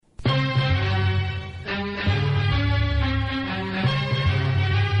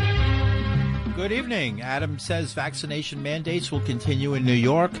Good evening. Adams says vaccination mandates will continue in New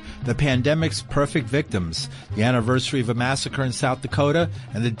York, the pandemic's perfect victims, the anniversary of a massacre in South Dakota,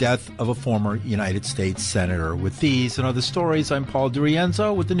 and the death of a former United States senator. With these and other stories, I'm Paul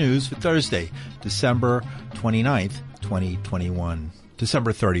DiRienzo with the news for Thursday, December 29th, 2021.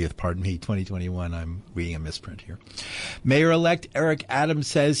 December 30th, 2021. I'm reading a misprint here. Mayor-elect Eric Adams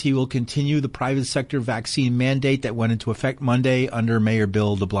says he will continue the private sector vaccine mandate that went into effect Monday under Mayor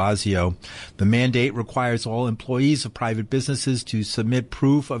Bill de Blasio. The mandate requires all employees of private businesses to submit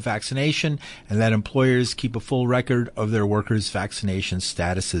proof of vaccination and that employers keep a full record of their workers' vaccination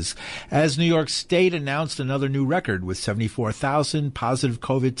statuses. As New York State announced another new record with 74,000 positive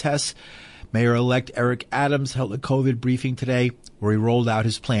COVID tests, Mayor-elect Eric Adams held a COVID briefing today where he rolled out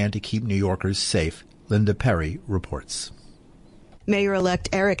his plan to keep New Yorkers safe. Linda Perry reports. Mayor-elect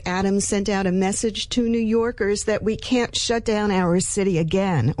Eric Adams sent out a message to New Yorkers that we can't shut down our city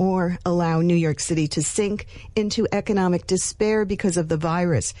again or allow New York City to sink into economic despair because of the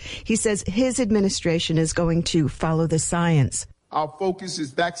virus. He says his administration is going to follow the science. Our focus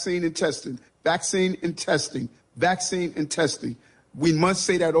is vaccine and testing, vaccine and testing, vaccine and testing. We must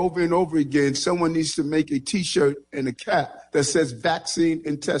say that over and over again. Someone needs to make a T-shirt and a cap that says vaccine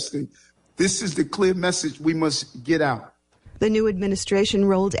and testing. This is the clear message we must get out. The new administration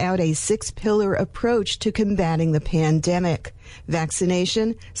rolled out a 6-pillar approach to combating the pandemic: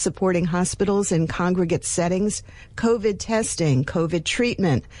 vaccination, supporting hospitals in congregate settings, COVID testing, COVID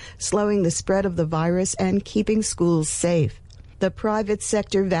treatment, slowing the spread of the virus, and keeping schools safe. The private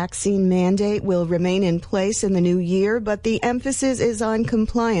sector vaccine mandate will remain in place in the new year, but the emphasis is on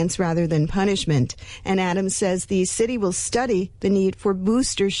compliance rather than punishment. And Adams says the city will study the need for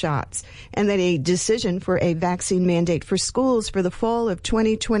booster shots and that a decision for a vaccine mandate for schools for the fall of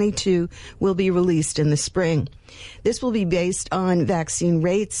 2022 will be released in the spring. This will be based on vaccine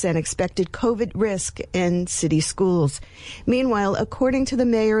rates and expected COVID risk in city schools. Meanwhile, according to the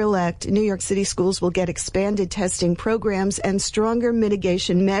mayor-elect, New York City schools will get expanded testing programs and stronger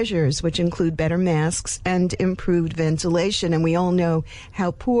mitigation measures, which include better masks and improved ventilation. And we all know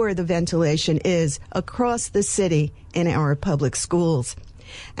how poor the ventilation is across the city in our public schools.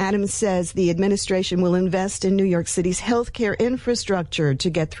 Adams says the administration will invest in New York City's healthcare infrastructure to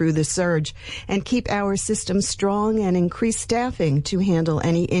get through the surge and keep our system strong and increase staffing to handle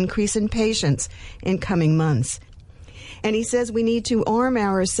any increase in patients in coming months. And he says we need to arm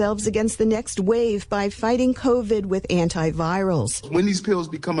ourselves against the next wave by fighting COVID with antivirals. When these pills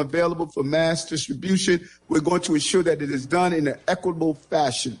become available for mass distribution, we're going to ensure that it is done in an equitable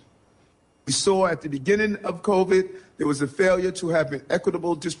fashion. We saw at the beginning of COVID, there was a failure to have an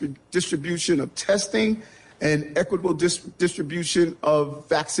equitable distribution of testing and equitable distribution of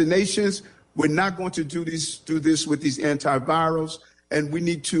vaccinations. We're not going to do this with these antivirals, and we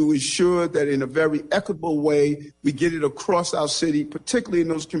need to ensure that in a very equitable way, we get it across our city, particularly in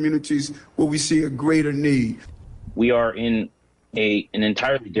those communities where we see a greater need. We are in an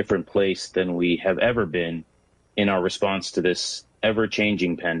entirely different place than we have ever been in our response to this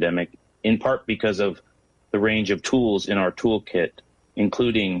ever-changing pandemic, in part because of the range of tools in our toolkit,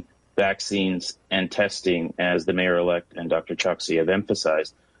 including vaccines and testing, as the mayor-elect and Dr. Choksi have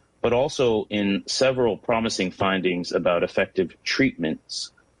emphasized, but also in several promising findings about effective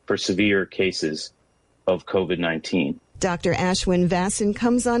treatments for severe cases of COVID-19. Dr. Ashwin Vasan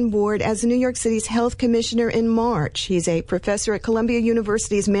comes on board as New York City's health commissioner in March. He's a professor at Columbia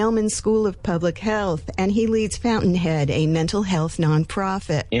University's Mailman School of Public Health, and he leads Fountainhead, a mental health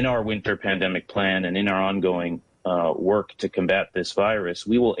nonprofit. In our winter pandemic plan and in our ongoing work to combat this virus,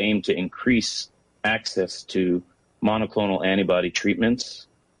 we will aim to increase access to monoclonal antibody treatments,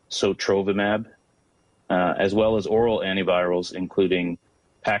 sotrovimab, as well as oral antivirals, including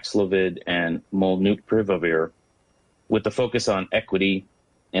Paxlovid and molnupiravir, with the focus on equity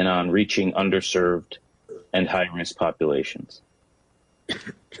and on reaching underserved and high-risk populations.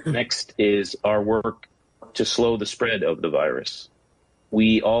 Next is our work to slow the spread of the virus.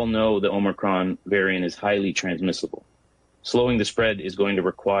 We all know the Omicron variant is highly transmissible. Slowing the spread is going to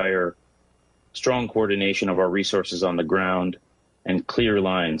require strong coordination of our resources on the ground and clear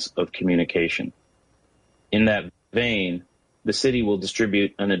lines of communication. In that vein, the city will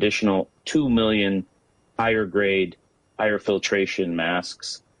distribute an additional 2 million higher-grade, higher filtration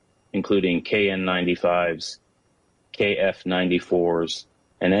masks, including KN95s, KF94s,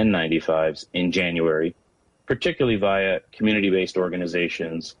 and N95s in January, particularly via community-based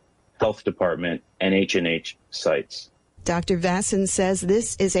organizations, health department, and H&H sites. Dr. Vasson says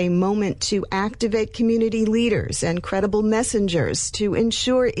this is a moment to activate community leaders and credible messengers to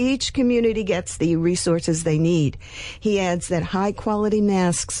ensure each community gets the resources they need. He adds that high-quality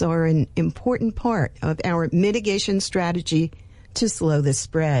masks are an important part of our mitigation strategy to slow the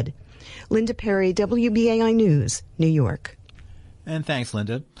spread. Linda Perry, WBAI News, New York. And thanks,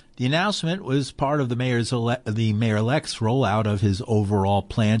 Linda. The announcement was part of the mayor-elect's rollout of his overall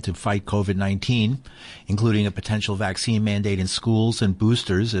plan to fight COVID-19, including a potential vaccine mandate in schools and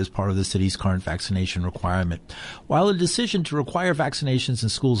boosters as part of the city's current vaccination requirement. While the decision to require vaccinations in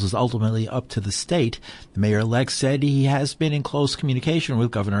schools is ultimately up to the state, the mayor-elect said he has been in close communication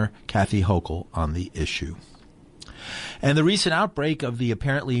with Governor Kathy Hochul on the issue. And the recent outbreak of the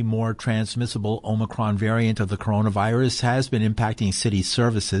apparently more transmissible Omicron variant of the coronavirus has been impacting city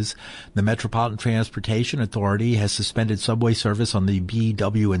services. The Metropolitan Transportation Authority has suspended subway service on the B,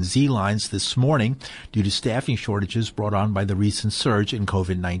 W, and Z lines this morning due to staffing shortages brought on by the recent surge in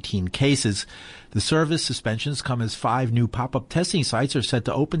COVID-19 cases. The service suspensions come as 5 new pop-up testing sites are set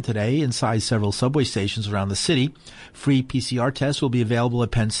to open today inside several subway stations around the city. Free PCR tests will be available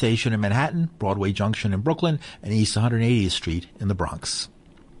at Penn Station in Manhattan, Broadway Junction in Brooklyn, and East 180th Street in the Bronx.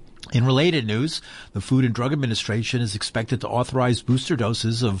 In related news, the Food and Drug Administration is expected to authorize booster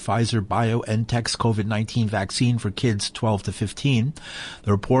doses of Pfizer-BioNTech's COVID-19 vaccine for kids 12 to 15.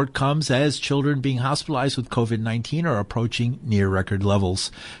 The report comes as children being hospitalized with COVID-19 are approaching near record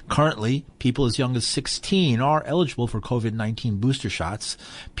levels. Currently, people as young as 16 are eligible for COVID-19 booster shots.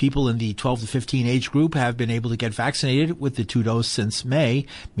 People in the 12 to 15 age group have been able to get vaccinated with the 2-dose since May,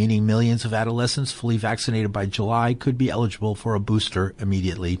 meaning millions of adolescents fully vaccinated by July could be eligible for a booster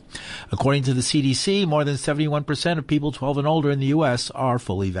immediately. According to the CDC, more than 71% of people 12 and older in the U.S. are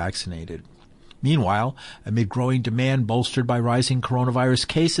fully vaccinated. Meanwhile, amid growing demand bolstered by rising coronavirus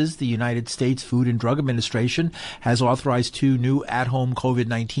cases, the United States Food and Drug Administration has authorized 2 new at-home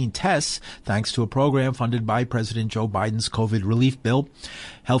COVID-19 tests, thanks to a program funded by President Joe Biden's COVID relief bill.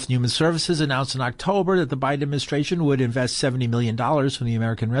 Health and Human Services announced in October that the Biden administration would invest $70 million from the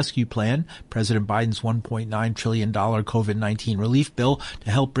American Rescue Plan, President Biden's $1.9 trillion COVID-19 relief bill,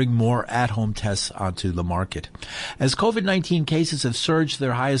 to help bring more at-home tests onto the market. As COVID-19 cases have surged to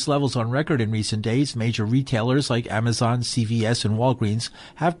their highest levels on record in recent days, major retailers like Amazon, CVS, and Walgreens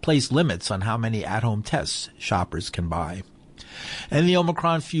have placed limits on how many at-home tests shoppers can buy. And the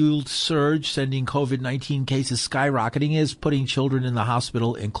Omicron-fueled surge sending COVID-19 cases skyrocketing is putting children in the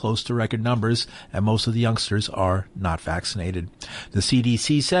hospital in close to record numbers, and most of the youngsters are not vaccinated. The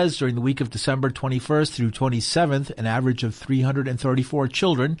CDC says during the week of December 21st through 27th, an average of 334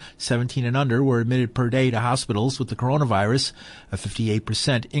 children, 17 and under, were admitted per day to hospitals with the coronavirus, a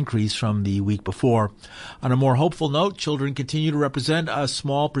 58% increase from the week before. On a more hopeful note, children continue to represent a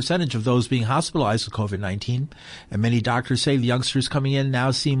small percentage of those being hospitalized with COVID-19, and many doctors say the youngsters coming in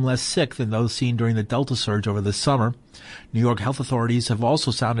now seem less sick than those seen during the Delta surge over the summer. New York health authorities have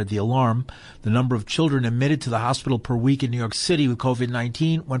also sounded the alarm. The number of children admitted to the hospital per week in New York City with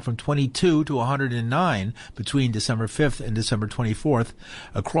COVID-19 went from 22 to 109 between December 5th and December 24th.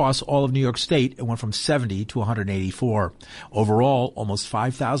 Across all of New York State, it went from 70 to 184. Overall, almost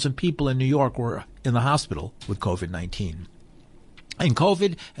 5,000 people in New York were in the hospital with COVID-19. And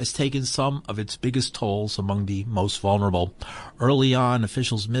COVID has taken some of its biggest tolls among the most vulnerable. Early on,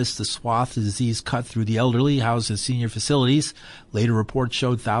 officials missed the swath the disease cut through the elderly housed in senior facilities. Later reports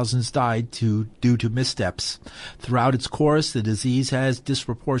showed thousands died due to missteps. Throughout its course, the disease has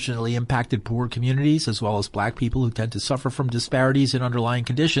disproportionately impacted poor communities as well as black people who tend to suffer from disparities in underlying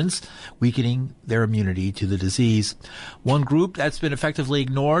conditions, weakening their immunity to the disease. One group that's been effectively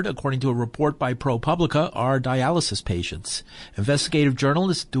ignored, according to a report by ProPublica, are dialysis patients. Investigative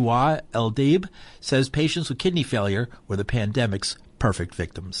journalist Dua El-Deeb says patients with kidney failure were the pandemic's perfect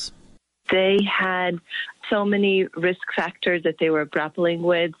victims. They had so many risk factors that they were grappling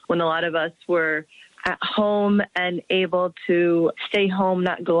with when a lot of us were at home and able to stay home,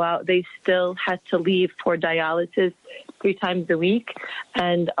 not go out. They still had to leave for dialysis 3 times a week.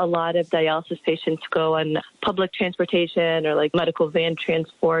 And a lot of dialysis patients go on public transportation or like medical van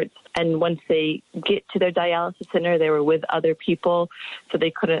transports. And once they get to their dialysis center, they were with other people. So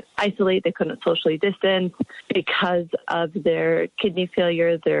they couldn't isolate, they couldn't socially distance because of their kidney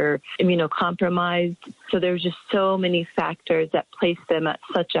failure, they're immunocompromised. So there's just so many factors that place them at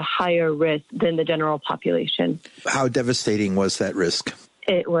such a higher risk than the general population. How devastating was that risk?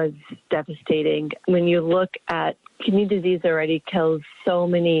 It was devastating. When you look at kidney disease already kills so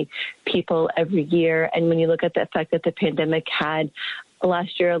many people every year. And when you look at the effect that the pandemic had,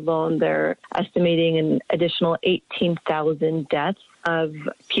 last year alone, they're estimating an additional 18,000 deaths of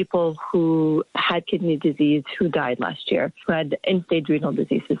people who had kidney disease who died last year, who had end-stage renal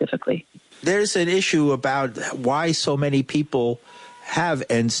disease specifically. There's an issue about why so many people have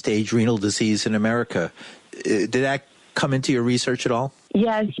end-stage renal disease in America. Did that come into your research at all?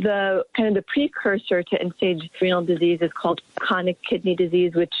 Yes, the precursor to end-stage renal disease is called chronic kidney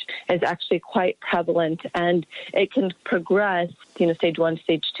disease, which is actually quite prevalent, and it can progress, stage 1,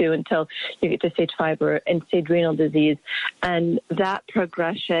 stage 2, until you get to stage 5 or end-stage renal disease. And that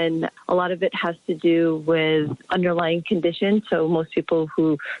progression, a lot of it has to do with underlying conditions. So most people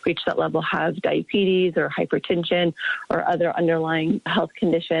who reach that level have diabetes or hypertension or other underlying health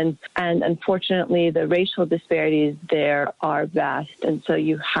conditions. And unfortunately, the racial disparities there are vast. And so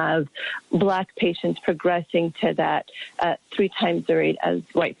you have Black patients progressing to that at 3 times the rate as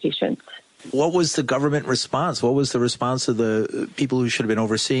white patients. What was the government response? What was the response of the people who should have been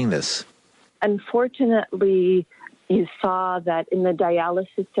overseeing this? Unfortunately, you saw that in the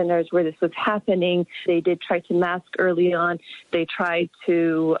dialysis centers where this was happening, they did try to mask early on. They tried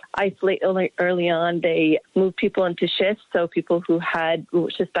to isolate early on. They moved people into shifts. So people who had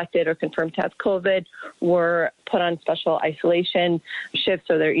suspected or confirmed to have COVID were put on special isolation shifts.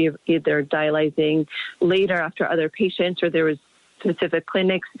 So they're either dialyzing later after other patients, or there was specific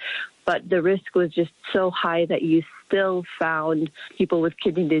clinics. But the risk was just so high that you still found people with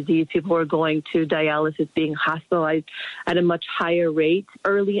kidney disease, people who are going to dialysis, being hospitalized at a much higher rate.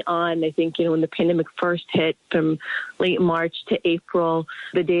 Early on, I think, when the pandemic first hit from late March to April,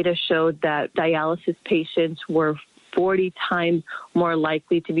 the data showed that dialysis patients were 40 times more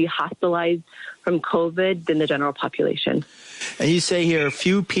likely to be hospitalized from COVID than the general population. And you say here,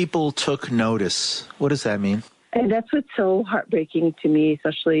 few people took notice. What does that mean? And that's what's so heartbreaking to me,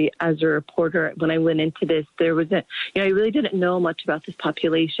 especially as a reporter. When I went into this, there wasn't, I really didn't know much about this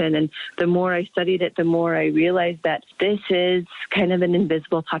population. And the more I studied it, the more I realized that this is kind of an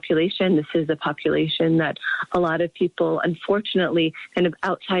invisible population. This is a population that a lot of people, unfortunately, kind of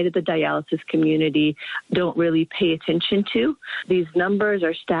outside of the dialysis community, don't really pay attention to. These numbers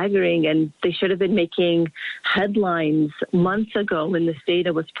are staggering, and they should have been making headlines months ago when this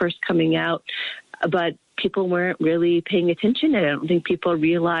data was first coming out. But people weren't really paying attention, and I don't think people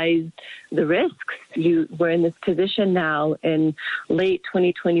realized the risks. We're in this position now in late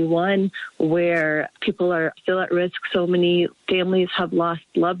 2021 where people are still at risk. So many families have lost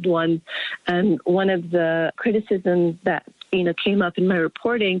loved ones. And one of the criticisms that came up in my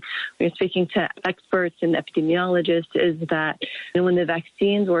reporting, when you're speaking to experts and epidemiologists, is that when the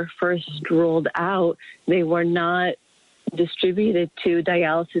vaccines were first rolled out, they were not distributed to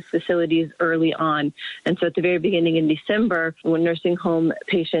dialysis facilities early on. And so at the very beginning in December, when nursing home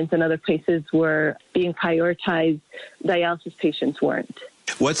patients and other places were being prioritized, dialysis patients weren't.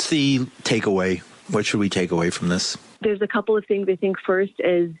 What's the takeaway? What should we take away from this? There's a couple of things. I think first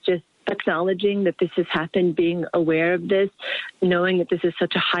is just acknowledging that this has happened, being aware of this, knowing that this is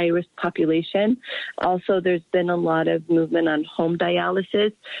such a high-risk population. Also, there's been a lot of movement on home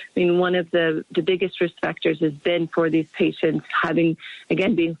dialysis. One of the biggest risk factors has been for these patients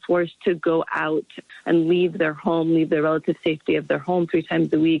being forced to go out and leave their home, leave the relative safety of their home 3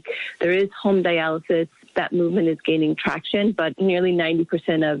 times a week. There is home dialysis. That movement is gaining traction, but nearly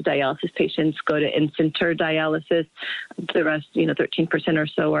 90% of dialysis patients go to in-center dialysis. The rest, 13% or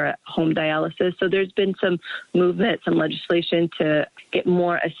so are at home dialysis. So there's been some movement, some legislation to get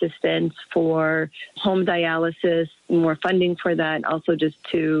more assistance for home dialysis, more funding for that, and also just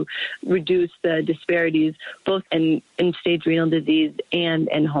to reduce the disparities both in end-stage renal disease and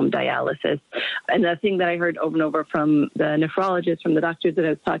in home dialysis. And the thing that I heard over and over from the nephrologists, from the doctors that I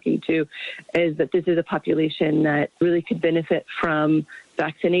was talking to, is that this is a population that really could benefit from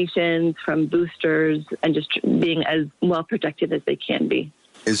vaccinations, from boosters, and just being as well protected as they can be.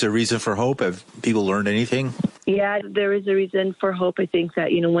 Is there reason for hope? Have people learned anything? Yeah, there is a reason for hope. I think that,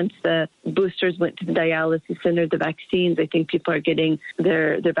 once the boosters went to the dialysis center, the vaccines, I think people are getting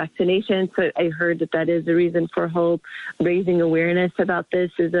their vaccinations. So I heard that is a reason for hope. Raising awareness about this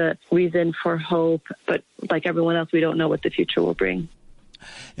is a reason for hope. But like everyone else, we don't know what the future will bring.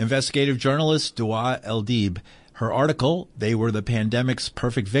 Investigative journalist Dua El-Deeb. Her article, They Were the Pandemic's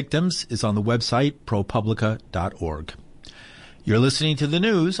Perfect Victims, is on the website propublica.org. You're listening to the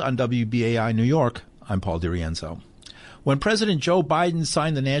news on WBAI New York. I'm Paul DiRienzo. When President Joe Biden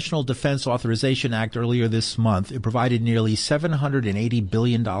signed the National Defense Authorization Act earlier this month, it provided nearly $780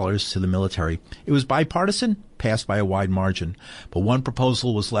 billion to the military. It was bipartisan, passed by a wide margin. But one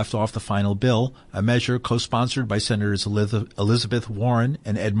proposal was left off the final bill, a measure co-sponsored by Senators Elizabeth Warren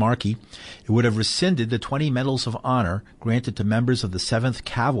and Ed Markey. It would have rescinded the 20 Medals of Honor granted to members of the 7th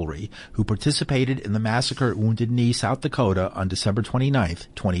Cavalry who participated in the massacre at Wounded Knee, South Dakota on December 29th,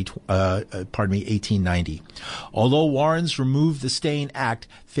 1890. Although Warren's Remove the Stain Act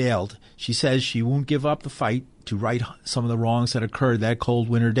failed, she says she won't give up the fight to right some of the wrongs that occurred that cold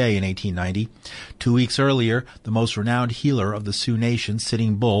winter day in 1890. 2 weeks earlier, the most renowned healer of the Sioux Nation,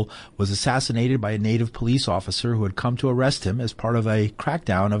 Sitting Bull, was assassinated by a native police officer who had come to arrest him as part of a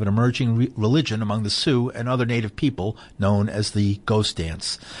crackdown of an emerging religion among the Sioux and other native people known as the Ghost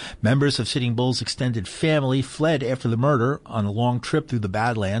Dance. Members of Sitting Bull's extended family fled after the murder on a long trip through the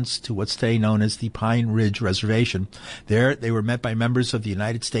Badlands to what's today known as the Pine Ridge Reservation. There, they were met by members of the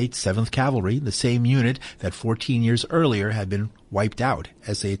United States 7th Cavalry, the same unit that 14 years earlier had been wiped out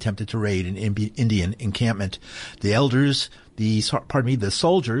as they attempted to raid an Indian encampment. The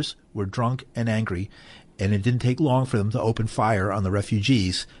soldiers were drunk and angry, and it didn't take long for them to open fire on the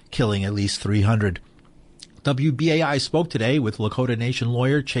refugees, killing at least 300. WBAI spoke today with Lakota Nation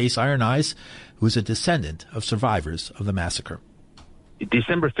lawyer Chase Iron Eyes, who is a descendant of survivors of the massacre.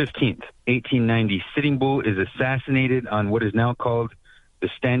 December 15th, 1890, Sitting Bull is assassinated on what is now called the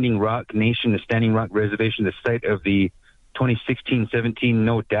Standing Rock Nation, the Standing Rock Reservation, the site of the 2016-17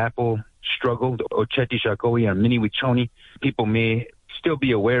 No DAPL struggle, the Ocheti Shakoi and Miniwichoni. People may still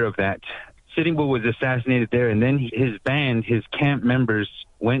be aware of that. Sitting Bull was assassinated there, and then his band, his camp members,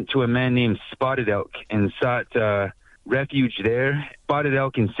 went to a man named Spotted Elk and sought refuge there. Spotted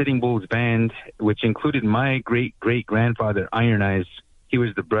Elk and Sitting Bull's band, which included my great-great-grandfather, Iron Eyes, he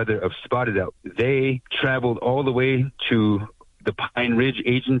was the brother of Spotted Elk. They traveled all the way to the Pine Ridge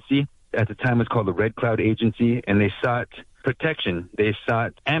Agency. At the time it was called the Red Cloud Agency, and they sought protection. They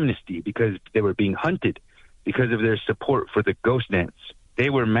sought amnesty because they were being hunted because of their support for the Ghost Dance. They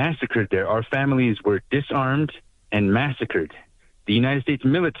were massacred there. Our families were disarmed and massacred. The United States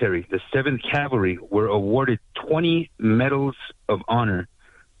military, the 7th Cavalry, were awarded 20 Medals of Honor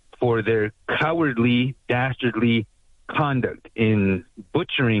for their cowardly, dastardly conduct in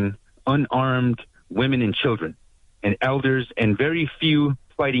butchering unarmed women and children and elders and very few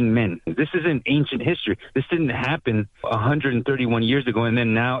fighting men. This isn't ancient history. This didn't happen 131 years ago, and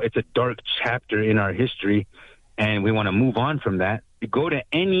then now it's a dark chapter in our history, and we want to move on from that. You go to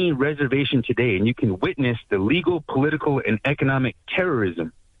any reservation today, and you can witness the legal, political, and economic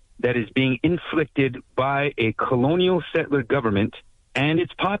terrorism that is being inflicted by a colonial settler government and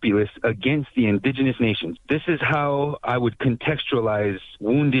its populace against the indigenous nations. This is how I would contextualize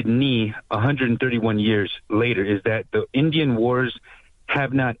Wounded Knee 131 years later, is that the Indian wars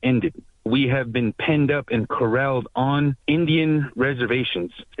have not ended. We have been penned up and corralled on Indian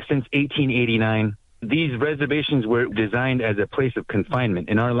reservations since 1889. These reservations were designed as a place of confinement.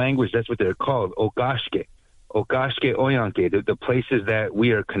 In our language, that's what they're called, Ogashke, Oyanke, the places that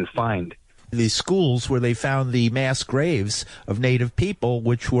we are confined. These schools where they found the mass graves of Native people,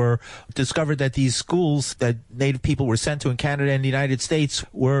 which were discovered that these schools that Native people were sent to in Canada and the United States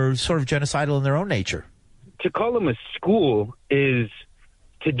were sort of genocidal in their own nature. To call them a school is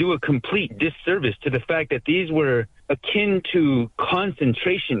to do a complete disservice to the fact that these were akin to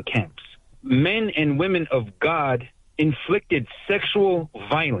concentration camps. Men and women of God inflicted sexual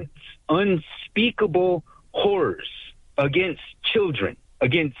violence, unspeakable horrors against children,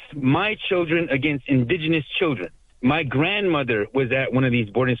 against my children, against indigenous children. My grandmother was at one of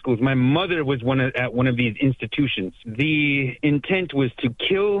these boarding schools. My mother was at one of these institutions. The intent was to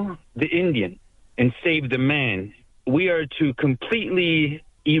kill the Indian and save the man. We are to completely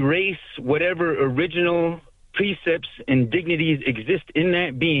erase whatever original precepts and dignities exist in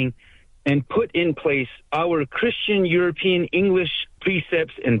that being and put in place our Christian, European, English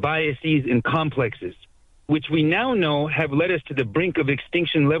precepts and biases and complexes, which we now know have led us to the brink of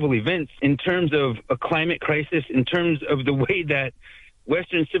extinction level events in terms of a climate crisis, in terms of the way that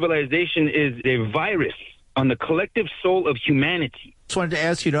Western civilization is a virus on the collective soul of humanity. Just wanted to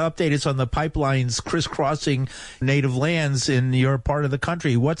ask you to update us on the pipelines crisscrossing native lands in your part of the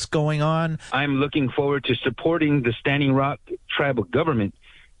country. What's going on? I'm looking forward to supporting the Standing Rock tribal government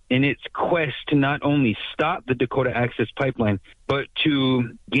in its quest to not only stop the Dakota Access Pipeline, but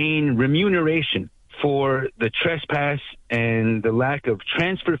to gain remuneration for the trespass and the lack of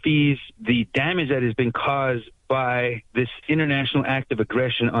transfer fees, the damage that has been caused by this international act of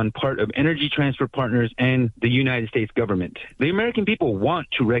aggression on part of Energy Transfer Partners and the United States government. The American people want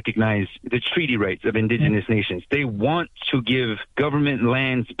to recognize the treaty rights of indigenous nations. They want to give government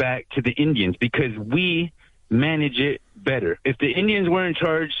lands back to the Indians because we, manage it better. If the Indians were in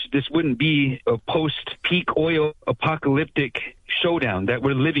charge, this wouldn't be a post-peak oil apocalyptic showdown that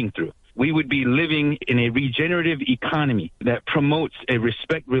we're living through. We would be living in a regenerative economy that promotes a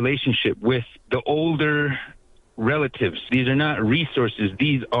respect relationship with the older relatives. These are not resources.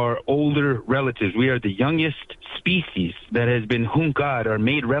 These are older relatives. We are the youngest species that has been hunkad, or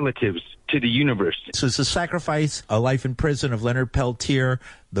made relatives to the universe. So it's a sacrifice, a life in prison of Leonard Peltier,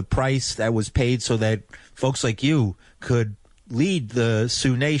 the price that was paid so that folks like you could lead the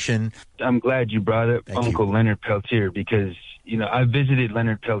Sioux Nation. I'm glad you brought up Uncle Leonard Peltier, because, I visited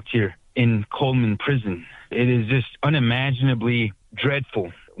Leonard Peltier in Coleman Prison. It is just unimaginably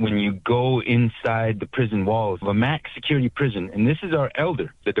dreadful when you go inside the prison walls of a max security prison. And this is our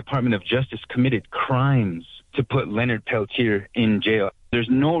elder. The Department of Justice committed crimes to put Leonard Peltier in jail. There's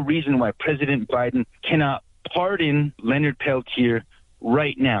no reason why President Biden cannot pardon Leonard Peltier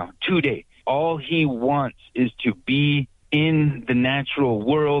right now, today. All he wants is to be in the natural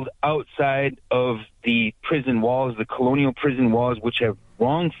world, outside of the prison walls, the colonial prison walls, which have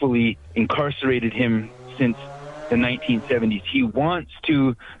wrongfully incarcerated him since the 1970s. He wants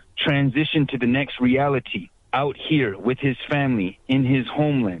to transition to the next reality out here with his family in his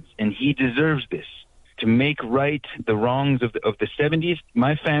homelands, and he deserves this. To make right the wrongs of the 70s,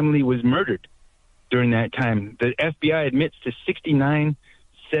 my family was murdered during that time. The FBI admits to 69,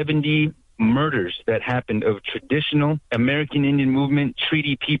 70 murders that happened of traditional American Indian movement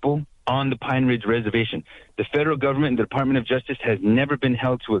treaty people on the Pine Ridge Reservation. The federal government and the Department of Justice has never been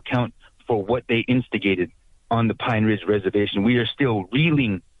held to account for what they instigated on the Pine Ridge Reservation. We are still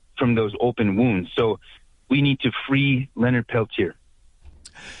reeling from those open wounds. So we need to free Leonard Peltier.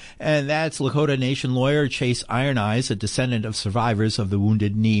 And that's Lakota Nation lawyer Chase Iron Eyes, a descendant of survivors of the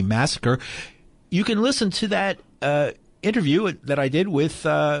Wounded Knee Massacre. You can listen to that interview that I did with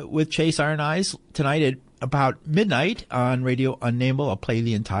Chase Iron Eyes tonight at about midnight on Radio Unnameable. I'll play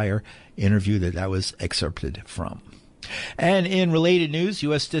the entire interview that was excerpted from. And in related news,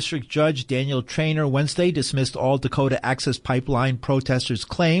 U.S. District Judge Daniel Traynor Wednesday dismissed all Dakota Access Pipeline protesters'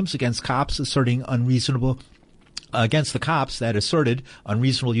 claims against the cops that asserted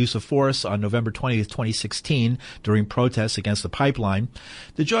unreasonable use of force on November 20th, 2016 during protests against the pipeline.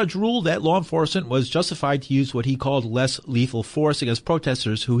 The judge ruled that law enforcement was justified to use what he called less lethal force against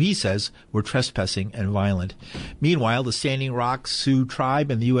protesters who he says were trespassing and violent. Meanwhile, the Standing Rock Sioux Tribe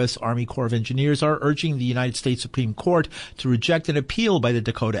and the U.S. Army Corps of Engineers are urging the United States Supreme Court to reject an appeal by the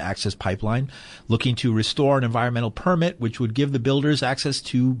Dakota Access Pipeline, looking to restore an environmental permit which would give the builders access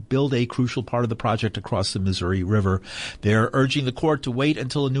to build a crucial part of the project across the Missouri River. They're urging the court to wait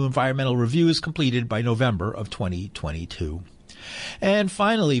until a new environmental review is completed by November of 2022. And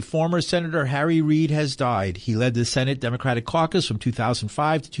finally, former Senator Harry Reid has died. He led the Senate Democratic Caucus from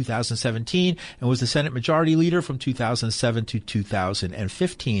 2005 to 2017 and was the Senate Majority Leader from 2007 to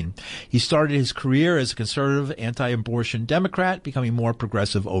 2015. He started his career as a conservative anti-abortion Democrat, becoming more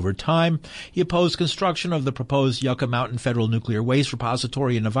progressive over time. He opposed construction of the proposed Yucca Mountain Federal Nuclear Waste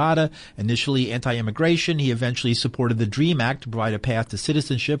Repository in Nevada. Initially anti-immigration, he eventually supported the DREAM Act to provide a path to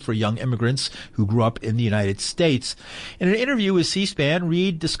citizenship for young immigrants who grew up in the United States. In an interview with C-SPAN,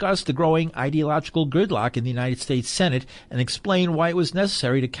 Reid discussed the growing ideological gridlock in the United States Senate and explained why it was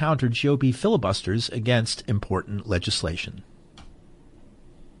necessary to counter GOP filibusters against important legislation.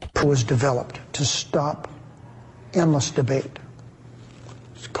 It was developed to stop endless debate.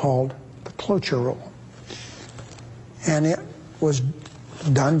 It's called the cloture rule. And it was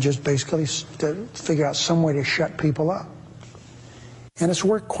done just basically to figure out some way to shut people up. And it's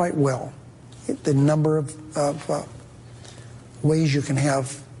worked quite well. The number of ways you can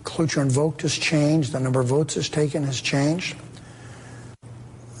have cloture invoked has changed. The number of votes it's taken has changed.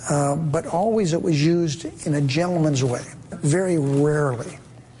 But always it was used in a gentleman's way. Very rarely.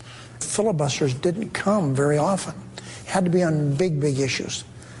 Filibusters didn't come very often. Had to be on big issues.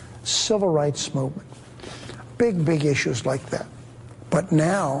 Civil rights movement. Big issues like that. But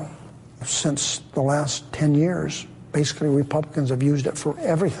now, since the last 10 years, basically Republicans have used it for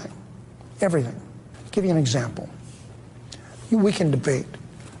everything. Everything. I'll give you an example. We can debate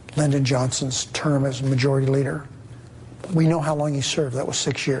Lyndon Johnson's term as majority leader. We know how long he served. That was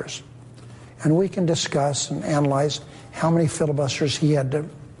 6 years. And we can discuss and analyze how many filibusters he had to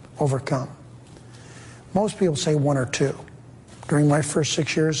overcome. Most people say 1 or 2. During my first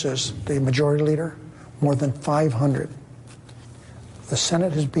 6 years as the majority leader, more than 500. The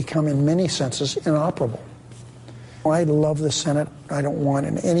Senate has become, in many senses, inoperable. I love the Senate. I don't want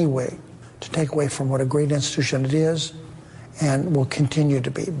in any way to take away from what a great institution it is and will continue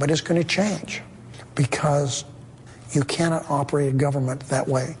to be. But it's going to change because you cannot operate a government that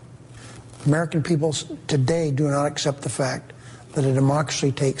way. American people today do not accept the fact that a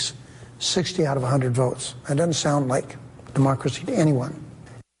democracy takes 60 out of 100 votes. That doesn't sound like democracy to anyone.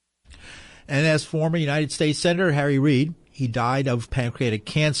 And as former United States Senator Harry Reid, he died of pancreatic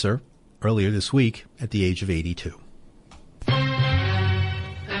cancer earlier this week at the age of 82.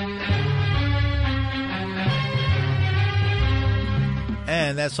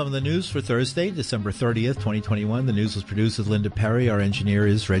 And that's some of the news for Thursday, December 30th, 2021. The news was produced with Linda Perry. Our engineer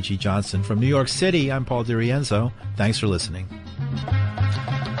is Reggie Johnson. From New York City, I'm Paul DiRienzo. Thanks for listening.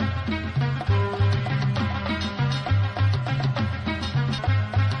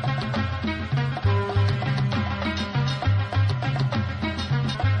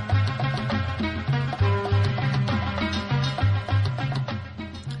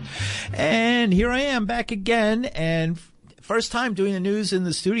 And here I am back again, and first time doing the news in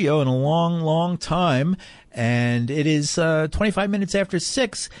the studio in a long, long time, and it is 25 minutes after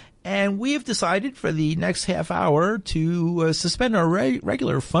 6, and we have decided for the next half hour to suspend our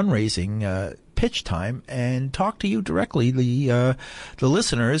regular fundraising pitch time and talk to you directly, the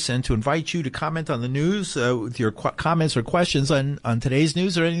listeners, and to invite you to comment on the news with your comments or questions on today's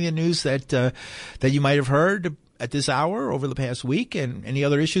news or any of the news that you might have heard at this hour over the past week, and any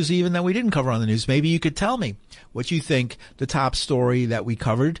other issues even that we didn't cover on the news. Maybe you could tell me what you think the top story that we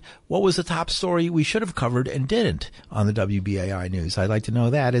covered. What was the top story we should have covered and didn't on the WBAI news? I'd like to know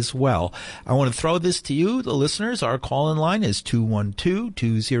that as well. I want to throw this to you, the listeners. Our call-in line is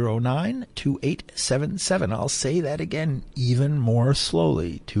 212-209-2877. I'll say that again even more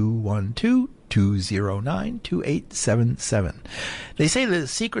slowly. 212-209-2877. They say the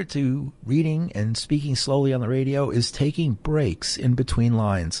secret to reading and speaking slowly on the radio is taking breaks in between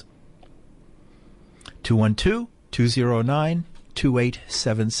lines.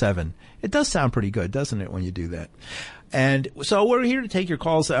 212-209-2877. It does sound pretty good, doesn't it, when you do that? And so we're here to take your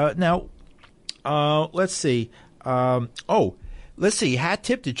calls. Now, let's see. Let's see. Hat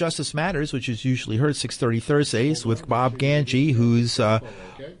Tip to Justice Matters, which is usually heard 6:30 Thursdays with Bob Ganji, who's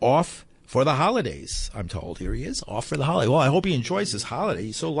off for the holidays, I'm told. Here he is, off for the holiday. Well, I hope he enjoys his holiday.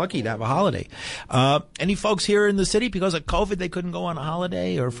 He's so lucky to have a holiday. Any folks here in the city, because of COVID, they couldn't go on a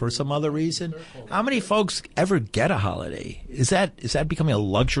holiday or for some other reason? How many folks ever get a holiday? Is that becoming a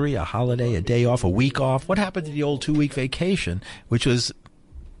luxury, a holiday, a day off, a week off? What happened to the old 2-week vacation, which was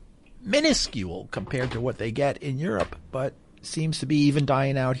minuscule compared to what they get in Europe, but seems to be even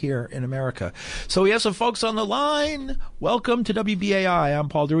dying out here in America. So we have some folks on the line. Welcome to WBAI. I'm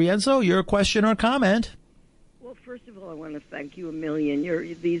Paul DiRienzo. Your question or comment? Well, first of all, I want to thank you a million.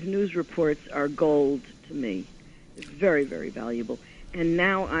 These news reports are gold to me. It's very, very valuable. And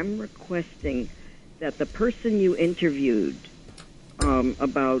now I'm requesting that the person you interviewed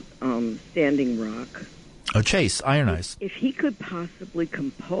about Standing Rock, Chase, Iron Eyes, if he could possibly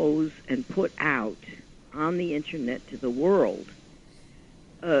compose and put out on the internet to the world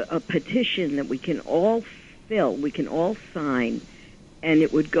a petition that we can all fill, we can all sign, and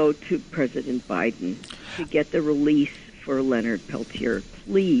it would go to President Biden to get the release for Leonard Peltier,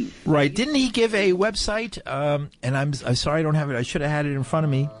 please. Right. Didn't he give a website? And I'm sorry I don't have it. I should have had it in front of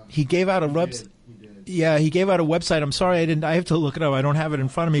me. He gave out a website. Yeah, he gave out a website. I'm sorry I didn't. I have to look it up. I don't have it in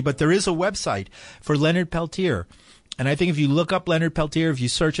front of me. But there is a website for Leonard Peltier. And I think if you look up Leonard Peltier, if you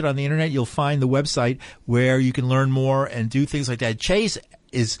search it on the internet, you'll find the website where you can learn more and do things like that. Chase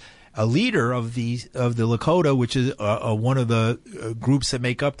is a leader of the Lakota, which is one of the groups that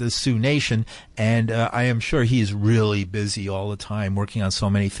make up the Sioux Nation, and I am sure he is really busy all the time working on so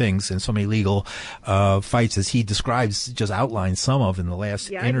many things and so many legal fights, as he describes, just outlined some of in the last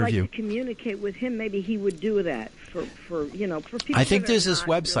interview. I'd like to communicate with him. Maybe he would do that for people. I think there's this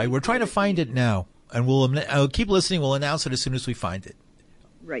website. We're trying to find it now. And I'll keep listening. We'll announce it as soon as we find it.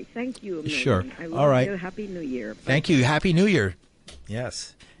 Right. Thank you. Sure. I love all right. you. Happy New Year. Thank you. Happy New Year.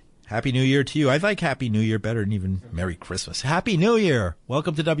 Yes. Happy New Year to you. I like Happy New Year better than even Merry Christmas. Happy New Year.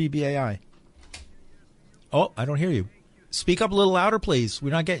 Welcome to WBAI. Oh, I don't hear you. Speak up a little louder, please.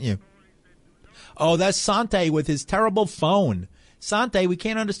 We're not getting you. Oh, that's Sante with his terrible phone. Sante, we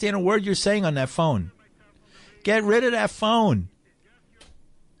can't understand a word you're saying on that phone. Get rid of that phone.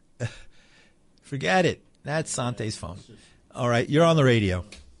 Forget it. That's Sante's phone. All right, you're on the radio.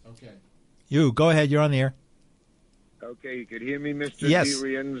 Okay. You, go ahead. You're on the air. Okay, you could hear me, Mr. Yes.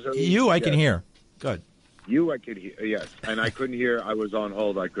 DiRienzo? You, I can hear. Good. You, I could hear, yes. And I couldn't hear, I was on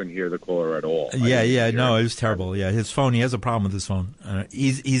hold, I couldn't hear the caller at all. No, it was terrible. Yeah, his phone, he has a problem with his phone.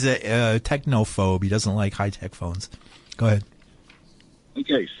 He's a technophobe. He doesn't like high-tech phones. Go ahead.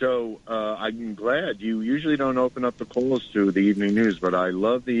 Okay, so I'm glad. You usually don't open up the calls to the evening news, but I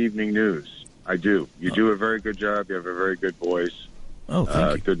love the evening news. I do. You do a very good job. You have a very good voice. Oh,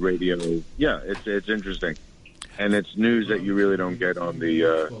 thank you. Good radio. Yeah, it's interesting. And it's news that you really don't get on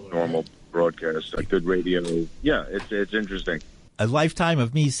the normal broadcast. Good radio. Yeah, it's interesting. A lifetime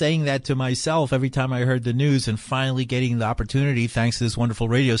of me saying that to myself every time I heard the news, and finally getting the opportunity, thanks to this wonderful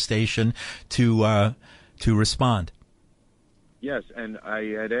radio station, to respond. Yes, and I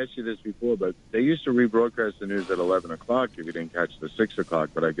had asked you this before, but they used to rebroadcast the news at 11 o'clock if you didn't catch the 6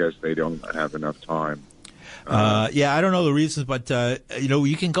 o'clock, but I guess they don't have enough time. Yeah, I don't know the reasons, but,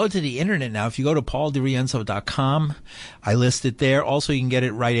 you can go to the internet now. If you go to pauldirienzo.com, I list it there. Also, you can get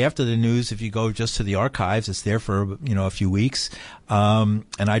it right after the news. If you go just to the archives, it's there for, a few weeks. And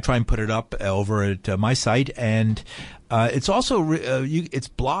I try and put it up over at my site. And, it's also, it's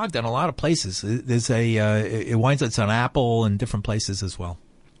blogged on a lot of places. There's it winds up, it's on Apple and different places as well.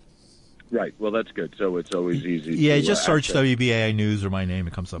 Right. Well, that's good. So it's always easy. Yeah, to, just search WBAI News or my name.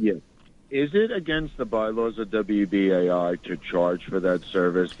 It comes up. Yeah. Is it against the bylaws of WBAI to charge for that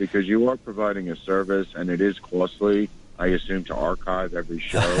service? Because you are providing a service, and it is costly, I assume, to archive every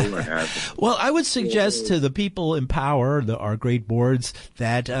show. And have well, I would suggest to the people in power, our great boards,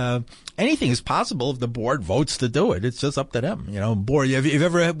 that anything is possible if the board votes to do it. It's just up to them. Board. If you've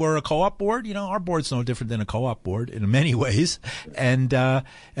ever were a co-op board, our board's no different than a co-op board in many ways. And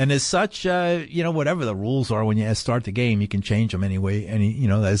as such, whatever the rules are when you start the game, you can change them anyway.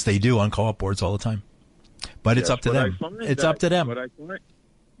 As they do on co-op boards all the time. But it's up to them. It's up to them.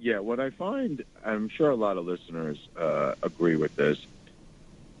 What I find, I'm sure a lot of listeners agree with this,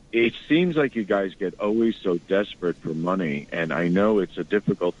 it seems like you guys get always so desperate for money, and I know it's a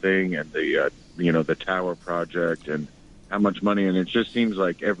difficult thing, and the Tower Project and how much money, and it just seems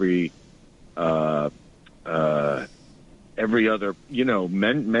like every other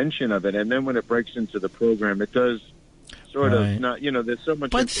mention of it, and then when it breaks into the program, it does sort of not, there's so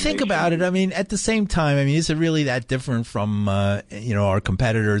much. But think about it. I mean, at the same time, is it really that different from, our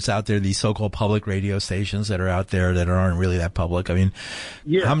competitors out there, these so-called public radio stations that are out there that aren't really that public? How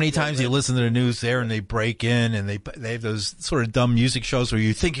many times do you listen to the news there and they break in and they have those sort of dumb music shows where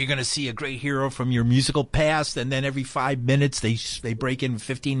you think you're going to see a great hero from your musical past, and then every 5 minutes they break in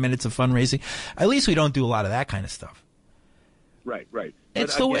 15 minutes of fundraising. At least we don't do a lot of that kind of stuff. Right.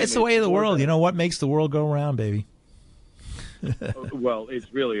 It's the way of the world. What makes the world go round, baby? Well,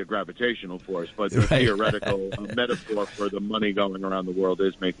 it's really a gravitational force, but the theoretical metaphor for the money going around the world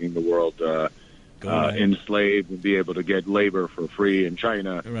is making the world enslaved and be able to get labor for free in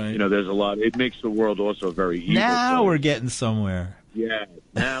China. Right. There's a lot. It makes the world also very evil. Now we're getting somewhere. Yeah,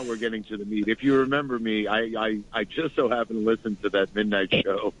 now we're getting to the meat. If you remember me, I just so happened to listen to that midnight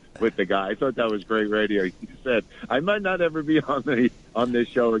show with the guy. I thought that was great radio. He said, I might not ever be on this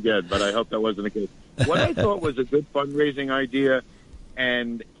show again, but I hope that wasn't the case. What I thought was a good fundraising idea,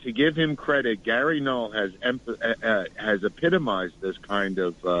 and to give him credit, Gary Null has epitomized this kind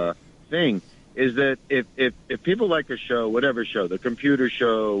of thing, is that if people like a show, whatever show, the computer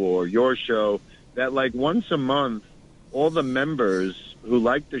show or your show, that like once a month, all the members who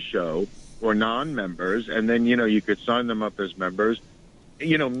like the show or non-members, and then, you could sign them up as members,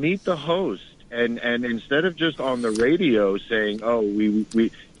 meet the host. And instead of just on the radio saying, oh,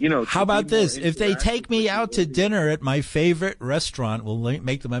 we how about this? If they take me out to dinner at my favorite restaurant, we'll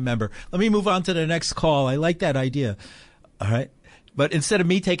make them a member. Let me move on to the next call. I like that idea. All right. But instead of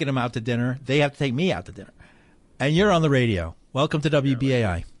me taking them out to dinner, they have to take me out to dinner. And you're on the radio. Welcome to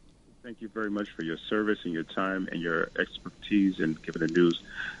WBAI. Thank you very much for your service and your time and your expertise in giving the news.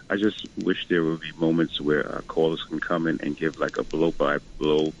 I just wish there would be moments where callers can come in and give like a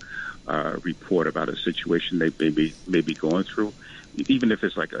blow-by-blow report about a situation they may be going through, even if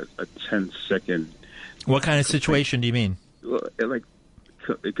it's like a 10-second. What kind of situation do you mean? Like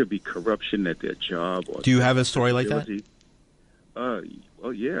it could be corruption at their job. Or do you have a story like that?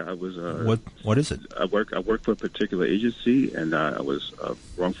 Well, yeah, I was. What is it? I work for a particular agency, and I was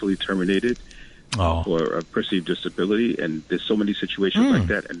wrongfully terminated for a perceived disability. And there's so many situations like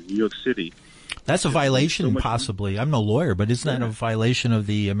that in New York City. That's a violation, possibly. I'm no lawyer, but isn't that a violation of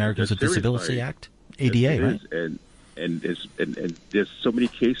the Americans with Disabilities Act, ADA, right? And there's so many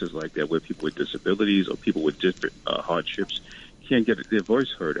cases like that where people with disabilities or people with different hardships can't get their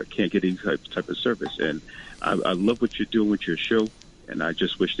voice heard or can't get any type of service. And I love what you're doing with your show, and I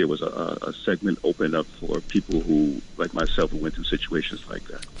just wish there was a segment open up for people who, like myself, who went through situations like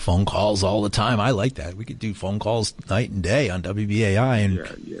that. Phone calls all the time. I like that. We could do phone calls night and day on WBAI, and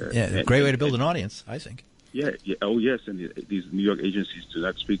a great way to build an audience, I think. Yeah. Oh, yes, and these New York agencies do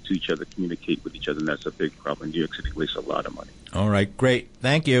not speak to each other, communicate with each other, and that's a big problem. New York City wastes a lot of money. All right, great.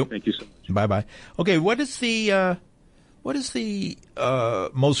 Thank you. Thank you so much. Bye-bye. Okay, what is the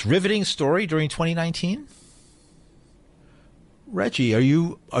most riveting story during 2019? Reggie, are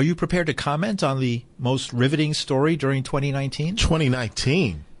you prepared to comment on the most riveting story during 2019?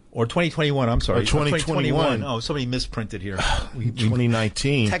 2019. Or 2021, I'm sorry. Or 2021. Oh, somebody misprinted here.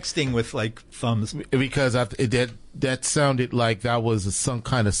 2019. Texting with, like, thumbs. Because that sounded like that was some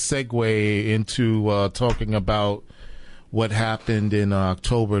kind of segue into talking about what happened in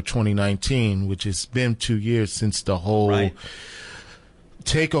October 2019, which has been 2 years since the whole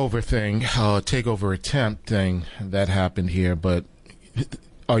takeover thing, takeover attempt thing that happened here. But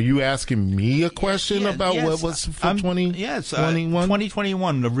are you asking me a question about what was for 2021? Yes,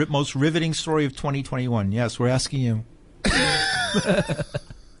 2021, the most riveting story of 2021. Yes, we're asking you.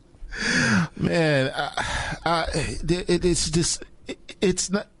 Man,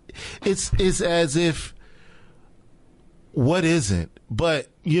 it's as if, what isn't? But,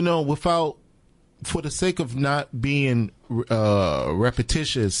 for the sake of not being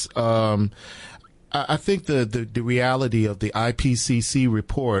repetitious, I think the reality of the IPCC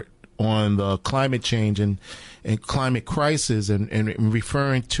report on the climate change and climate crisis and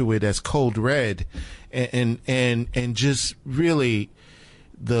referring to it as code red and just really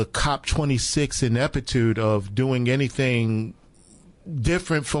the COP26 ineptitude of doing anything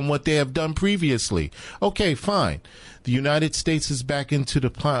different from what they have done previously. Okay, fine. The United States is back into the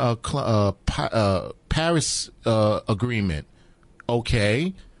Paris Agreement.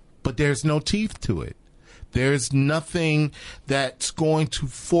 Okay, but there's no teeth to it. There's nothing that's going to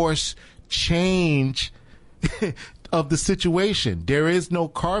force change of the situation. There is no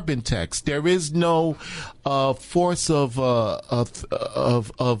carbon tax. There is no force of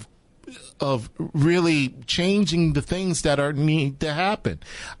really changing the things that need to happen.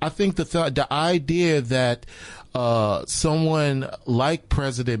 I think the idea that someone like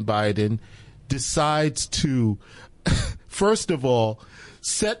President Biden decides to, first of all,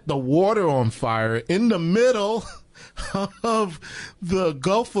 set the water on fire in the middle of the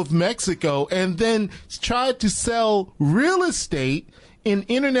Gulf of Mexico and then try to sell real estate in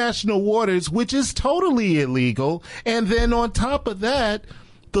international waters, which is totally illegal. And then on top of that,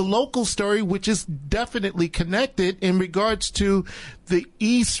 the local story, which is definitely connected in regards to the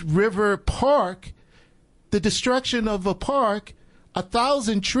East River Park, the destruction of a park,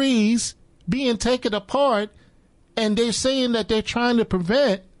 1,000 trees being taken apart, and they're saying that they're trying to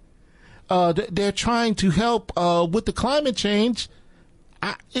prevent, they're trying to help with the climate change.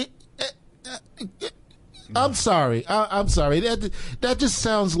 I'm sorry. I'm sorry. That just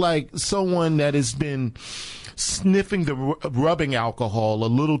sounds like someone that has been sniffing the rubbing alcohol a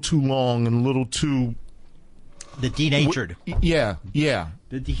little too long and a little too... The denatured. Yeah.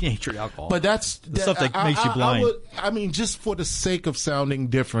 The denatured alcohol. But that's the stuff that makes you blind. I mean, just for the sake of sounding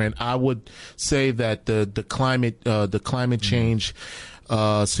different, I would say that the climate change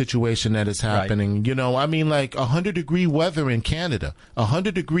situation that is happening, I mean, like 100-degree weather in Canada,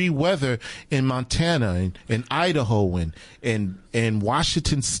 100-degree weather in Montana and Idaho and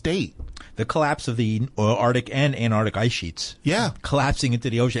Washington State. The collapse of the Arctic and Antarctic ice sheets. Yeah. Collapsing into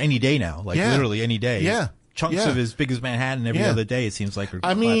the ocean any day now, literally any day. Yeah. Chunks of as big as Manhattan every other day, it seems like.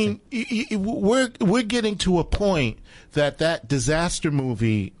 I mean, we're getting to a point that disaster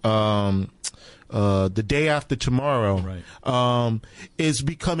movie, The Day After Tomorrow, is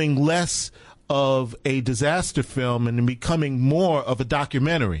becoming less of a disaster film and becoming more of a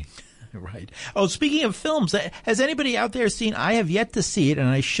documentary. Right. Oh, speaking of films, has anybody out there seen? I have yet to see it, and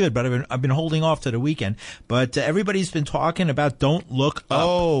I should, but I've been holding off to the weekend. But everybody's been talking about Don't Look Up.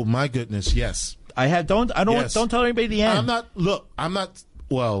 Oh my goodness, yes. Don't tell anybody the end. I'm not.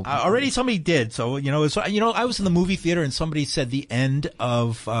 Well, already somebody did. So I was in the movie theater and somebody said the end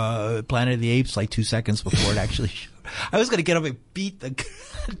of Planet of the Apes like 2 seconds before it actually showed. I was going to get up and beat the.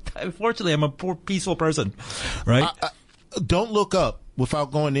 Unfortunately, I'm a poor peaceful person, right? Don't Look Up.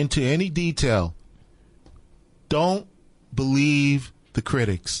 Without going into any detail, don't believe the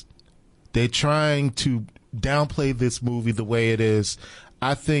critics. They're trying to downplay this movie the way it is.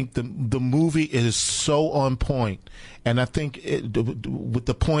 I think the movie is so on point, and I think with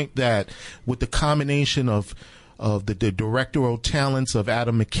the point that with the combination of the directorial talents of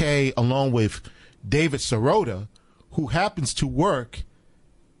Adam McKay along with David Sirota, who happens to work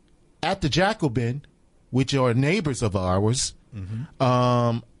at the Jacobin, which are neighbors of ours,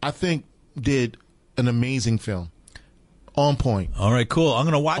 I think did an amazing film. On point. All right, cool. I'm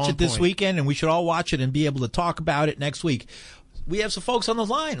going to watch it this weekend, and we should all watch it and be able to talk about it next week. We have some folks on the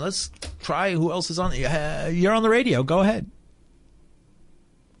line. Let's try who else is on. You're on the radio. Go ahead.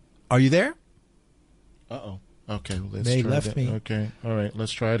 Are you there? Uh-oh. Okay, let's they try left that. me. Okay, all right,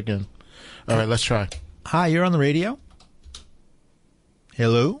 let's try it again. All right, let's try. Hi, you're on the radio.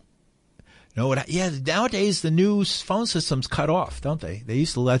 Hello? No, nowadays the new phone systems cut off, don't they? They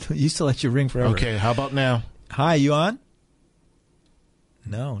used to let you ring forever. Okay, how about now? Hi, you on?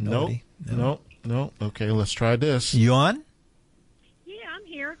 No, nobody. Nope. No. Okay, let's try this. You on? Yeah, I'm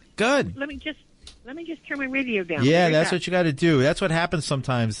here. Good. Let me just turn my radio down. Yeah, that's what you got to do. That's what happens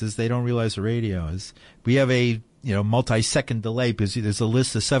sometimes is they don't realize the radio is. We have a multi-second delay because there's a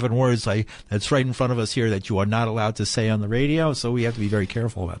list of 7 words that's right in front of us here that you are not allowed to say on the radio. So we have to be very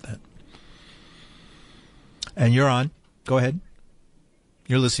careful about that. And you're on. Go ahead.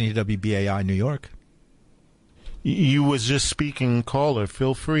 You're listening to WBAI New York. You was just speaking, caller.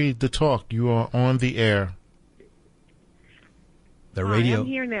 Feel free to talk. You are on the air. The radio. I'm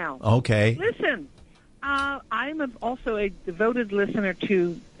here now. Okay. Listen, I'm also a devoted listener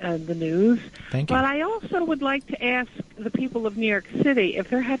to the news. Thank you. But I also would like to ask the people of New York City if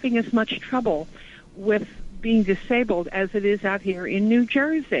they're having as much trouble with being disabled as it is out here in New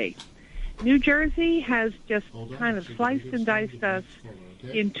Jersey. New Jersey has just kind of sliced and diced us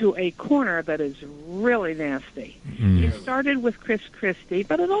into a corner that is really nasty. It started with Chris Christie,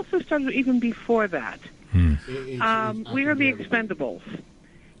 but it also started even before that. We are the expendables.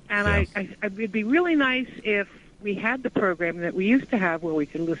 And it'd be really nice if we had the program that we used to have where we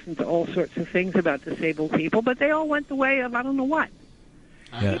could listen to all sorts of things about disabled people, but they all went the way of I don't know what.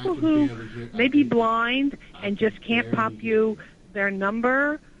 Yeah. People who may be blind and just can't pop you their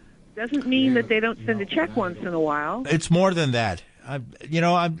number doesn't mean that they don't send a check once in a while. It's more than that.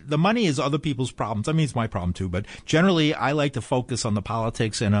 The money is other people's problems. I mean, it's my problem too. But generally, I like to focus on the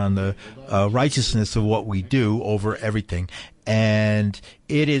politics and on the righteousness of what we do over everything. And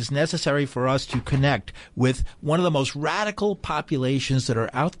it is necessary for us to connect with one of the most radical populations that are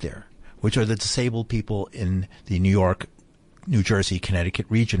out there, which are the disabled people in the New York, New Jersey, Connecticut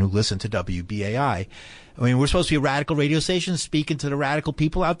region who listen to WBAI. I mean, we're supposed to be a radical radio station speaking to the radical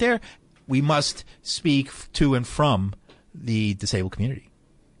people out there. We must speak to and from the disabled community.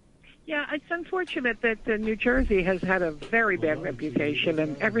 Yeah, it's unfortunate that New Jersey has had a very bad reputation,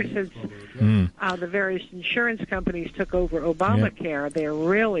 and ever since the various insurance companies took over Obamacare, they're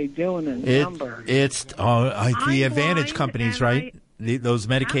really doing a number. It's the Advantage companies, right? Those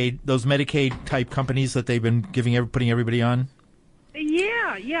Medicaid type companies that they've been putting everybody on.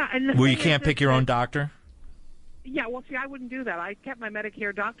 Yeah, and where you can't pick your own doctor. Yeah, well, see, I wouldn't do that. I kept my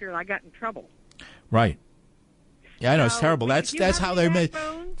Medicare doctor, and I got in trouble. Right. Yeah, I know, it's terrible. That's how they're made.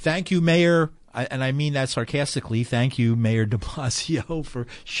 Thank you, Mayor, and I mean that sarcastically. Thank you, Mayor de Blasio, for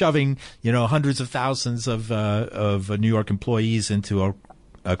shoving hundreds of thousands of New York employees into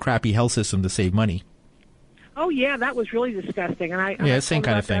a crappy health system to save money. Oh yeah, that was really disgusting. And I same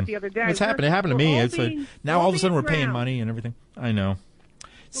kind of thing. The other day. It's happened. It happened to me. It's now all of a sudden we're paying money and everything. I know.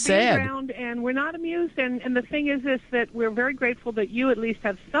 Sad. Around, and we're not amused. And the thing is that we're very grateful that you at least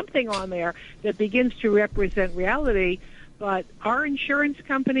have something on there that begins to represent reality. But our insurance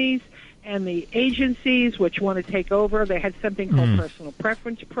companies and the agencies which want to take over, they had something called Personal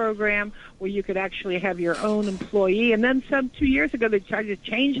Preference Program where you could actually have your own employee. And then 2 years ago they tried to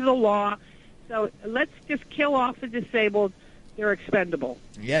change the law. So let's just kill off the disabled. They're expendable.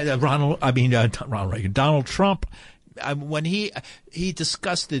 Yeah, Ronald Reagan, Donald Trump. When he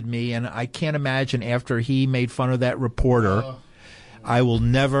disgusted me, and I can't imagine after he made fun of that reporter, I will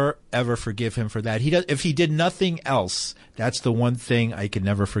never ever forgive him for that. If he did nothing else, that's the one thing I could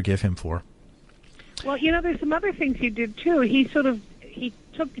never forgive him for. Well, there's some other things he did too. He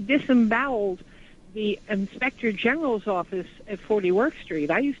disemboweled the Inspector General's office at 40 Work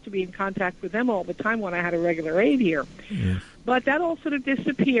Street. I used to be in contact with them all the time when I had a regular aide here. Yeah. But that all sort of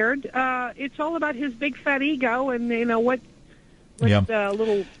disappeared. It's all about his big fat ego and, what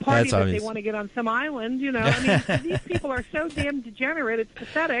little party that they want to get on some island, I mean, these people are so damn degenerate, it's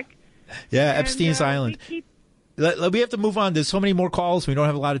pathetic. Yeah, Epstein's Island. We have to move on. There's so many more calls. We don't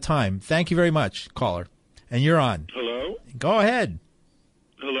have a lot of time. Thank you very much, caller. And you're on. Hello? Go ahead.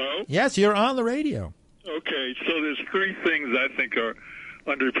 Hello? Yes, you're on the radio. Okay, so there's 3 things I think are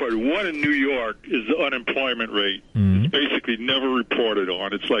underreported. One in New York is the unemployment rate. Mm-hmm. It's basically never reported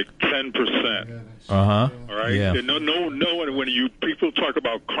on. It's like 10%. All right? Yeah. And no one, when people talk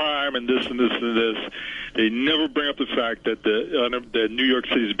about crime and this and this and this, they never bring up the fact that that New York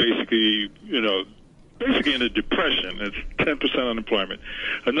City is basically, basically in a depression. It's 10% unemployment.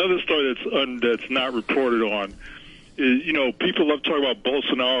 Another story that's not reported on is, people love talking about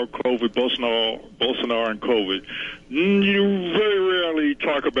Bolsonaro, COVID, Bolsonaro and COVID. You very rarely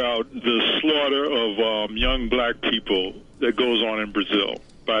talk about the slaughter of young black people that goes on in Brazil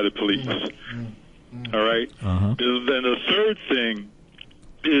by the police. All right? Uh-huh. Then the third thing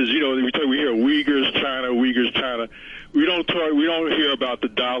is, we hear Uyghurs, China. We don't hear about the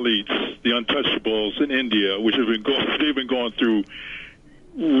Dalits, the untouchables in India, which they've been going through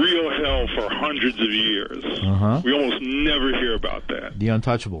real hell for hundreds of years. We almost never hear about that. The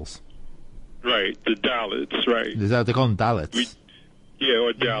untouchables. Right, the Dalits, right. Is that they call them Dalits?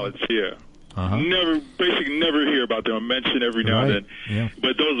 Or Dalits, yeah. Never hear about them. I mention every now and then. Yeah.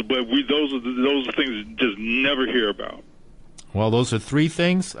 But those are things we just never hear about. Well, those are 3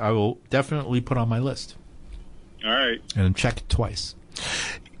 things I will definitely put on my list. All right. And check it twice.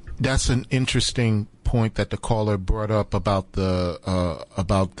 That's an interesting point that the caller brought up about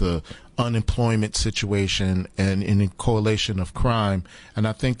the unemployment situation and in correlation of crime. And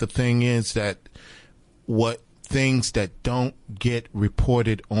I think the thing is that what things that don't get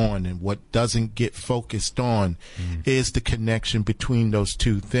reported on and what doesn't get focused on is the connection between those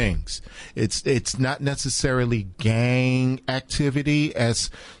two things. It's not necessarily gang activity as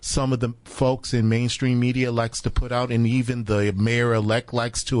some of the folks in mainstream media likes to put out and even the mayor-elect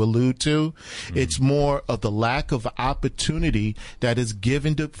likes to allude to. It's more of the lack of opportunity that is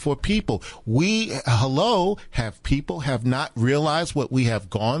given for people. People have not realized what we have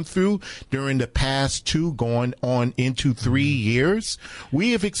gone through during the past 2 going on into 3 years.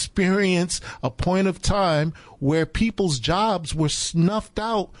 We have experienced a point of time where people's jobs were snuffed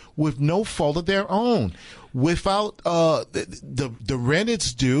out with no fault of their own. Without the rent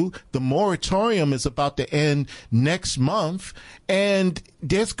it's due, the moratorium is about to end next month, and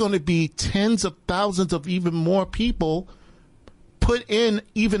there's going to be tens of thousands of even more people put in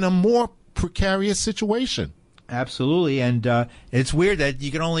even a more precarious situation. Absolutely, and it's weird that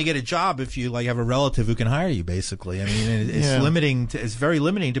you can only get a job if you have a relative who can hire you. Basically, I mean, it's limiting. It's very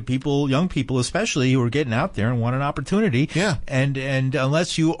limiting to people, young people especially, who are getting out there and want an opportunity. Yeah, and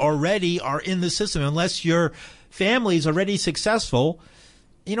unless you already are in the system, unless your family's already successful.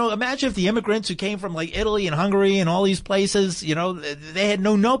 Imagine if the immigrants who came from Italy and Hungary and all these places, they had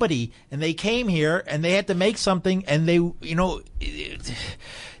nobody, and they came here and they had to make something, and they,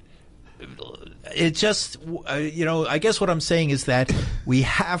 it just, I guess what I'm saying is that we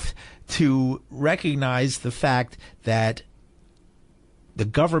have to recognize the fact that the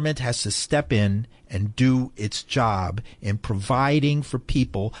government has to step in and do its job in providing for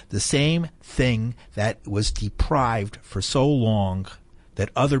people the same thing that was deprived for so long that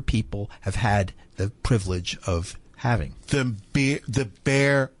other people have had the privilege of having. The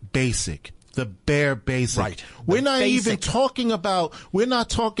bare basic. The bare basic. Right. We're not talking about,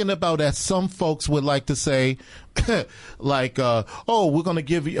 as some folks would like to say, we're going to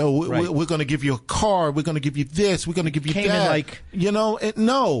give you, we're going to give you a car, we're going to give you this, we're going to give you that.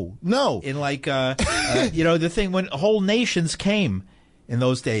 No. In the thing when whole nations came in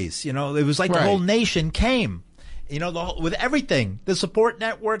those days, it was the whole nation came, with everything, the support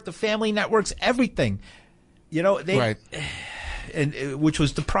network, the family networks, everything, and which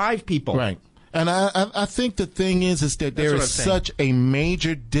was deprive people. Right. And I think the thing is that there is such a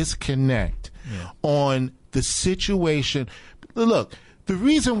major disconnect on the situation. Look, the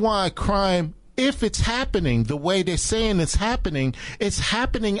reason why crime, if it's happening the way they're saying it's happening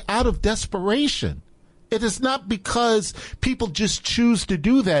out of desperation. It is not because people just choose to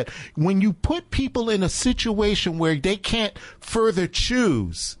do that. When you put people in a situation where they can't further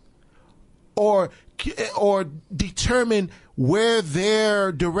choose or determine where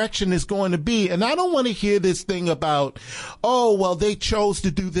their direction is going to be. And I don't want to hear this thing about, they chose to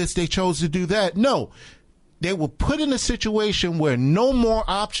do this, they chose to do that. No, they were put in a situation where no more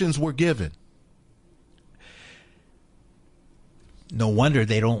options were given. No wonder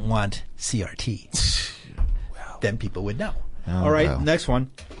they don't want CRT. Then people would know. All right, next one.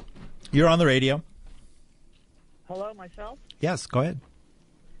 You're on the radio. Hello, myself? Yes, go ahead.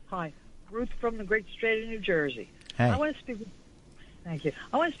 Hi. Ruth from the great state of New Jersey. Hey. Thank you.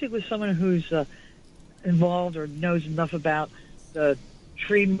 I want to speak with someone who's involved or knows enough about the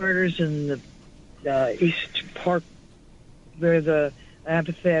tree murders in the East Park, where the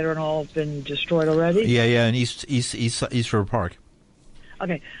amphitheater and all have been destroyed already. Yeah, in East River Park.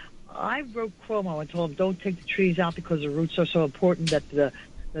 Okay. I wrote Cuomo and told him don't take the trees out because the roots are so important that the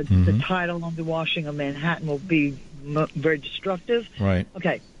tidal underwashing of Manhattan will be very destructive. Right.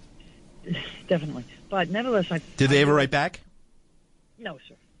 Okay. Definitely. But nevertheless, Did they ever write back? No,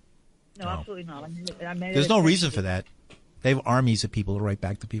 sir. No, absolutely not. There's no reason for that. They have armies of people to write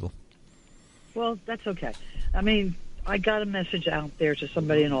back to people. Well, that's okay. I mean, I got a message out there to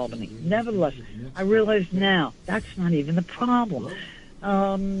somebody in Albany. Nevertheless, I realize now that's not even the problem.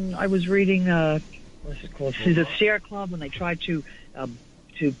 I was reading, what's it called? The Sierra Club, when they tried to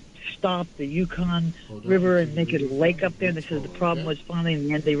stop the Yukon River and make it a lake up there. They said the problem was finally in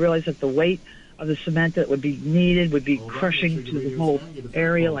the end they realized that the weight of the cement that would be needed would be crushing to the whole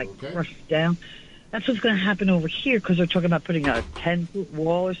area, like crushed down. That's what's going to happen over here, because they're talking about putting a 10-foot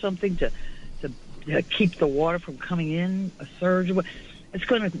wall or something to keep the water from coming in, a surge. It's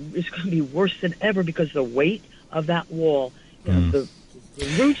going to be worse than ever because the weight of that wall, the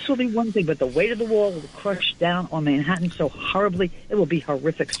roots will be one thing, but the weight of the wall will crush down on Manhattan so horribly. It will be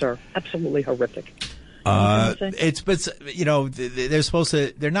horrific, sir. Absolutely horrific. But they're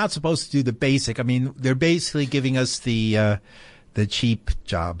not supposed to do the basic. I mean, they're basically giving us the cheap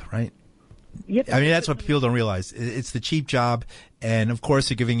job, right? Yep. I mean, that's what people don't realize. It's the cheap job. And of course,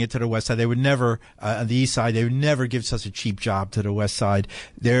 they're giving it to the West Side. They would never, on the East Side, they would never give such a cheap job to the West Side.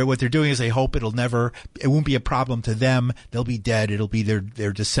 What they're doing is they hope it won't be a problem to them. They'll be dead. It'll be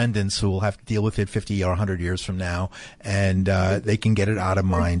their descendants who will have to deal with it 50 or 100 years from now. And, they can get it out of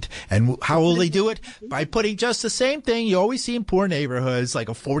mind. And how will they do it? By putting just the same thing you always see in poor neighborhoods, like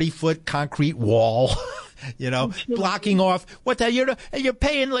a 40-foot concrete wall. Blocking off you're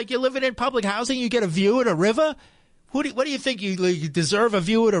paying like you're living in public housing. You get a view at a river. What do you think? You deserve a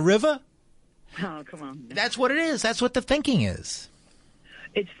view at a river? Oh, come on. That's what it is. That's what the thinking is.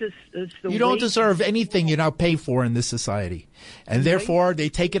 It's the you don't deserve anything you now pay for in this society, and therefore they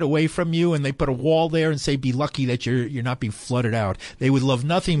take it away from you and they put a wall there and say, "Be lucky that you're not being flooded out." They would love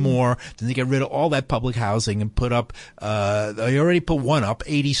nothing more than to get rid of all that public housing and put up. They already put one up,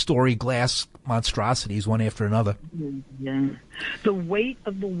 80-story glass monstrosities, one after another. Yeah, the weight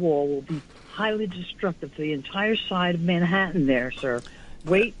of the wall will be highly destructive to the entire side of Manhattan. There, sir.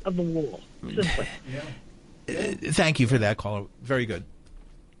 Weight of the wall, simply. Thank you for that, caller. Very good.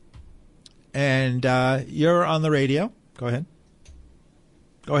 And you're on the radio. Go ahead.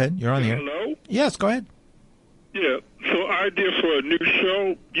 You're on the air. Hello? Yes, go ahead. Yeah. So idea for a new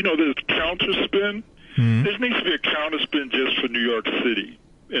show, there's counterspin. Mm-hmm. There needs to be a counterspin just for New York City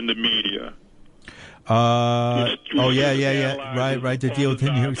in the media. Right. The deal with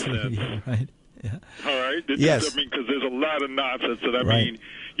New York City. Right. Yeah. All right. Yes. Because there's a lot of nonsense that Right.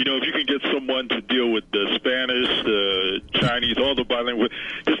 If you can get someone to deal with the Spanish, the Chinese, all the bilingual,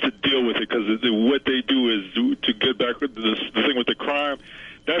 just to deal with it, because what they do is to get back with the thing with the crime.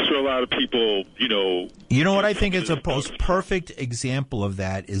 That's where a lot of people, You know what I think is the most perfect example of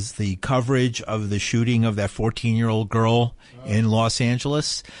that is the coverage of the shooting of that 14-year-old girl in Los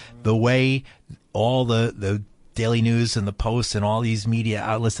Angeles. The way all the Daily News and the Post and all these media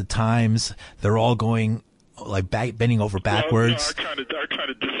outlets, the Times, they're all going bending over backwards. Well, no, I kind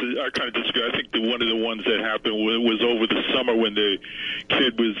of disagree. I think one of the ones that happened was over the summer when the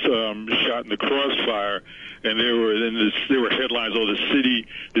kid was shot in the crossfire, and there were headlines. Oh, the city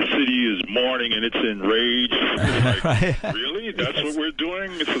is mourning and it's enraged. It's like, really? That's what we're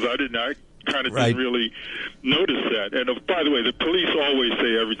doing? Because I kind of didn't really notice that. And by the way, the police always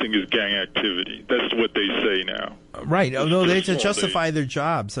say everything is gang activity. That's what they say now. Right. Although they to justify their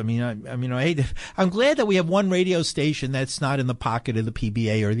jobs. I mean, I hate. I'm glad that we have one radio station that's not in the pocket of the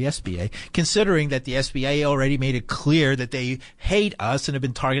PBA or the SBA, considering that the SBA already made it clear that they hate us and have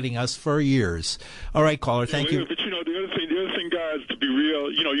been targeting us for years. All right, caller. Thank you. But the other thing, guys, to be real,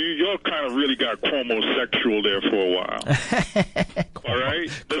 y'all kind of really got Cuomo-sexual there for a while. All right.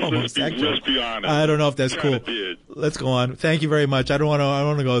 Let's be honest. I don't know if that's cool. Let's go on. Thank you very much. I don't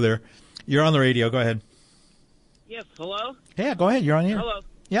want to go there. You're on the radio. Go ahead. Yes, hello? Yeah, go ahead. You're on here. Hello.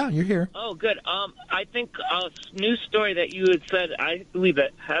 Yeah, you're here. Oh, good. I think a news story that you had said, I believe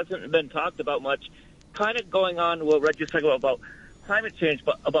it hasn't been talked about much, kind of going on what Reggie's talking about climate change,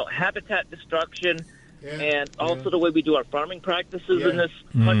 but about habitat destruction and also the way we do our farming practices in this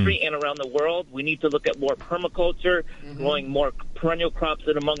country and around the world. We need to look at more permaculture, growing more perennial crops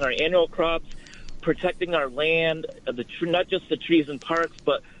in among our annual crops, protecting our land, not just the trees and parks,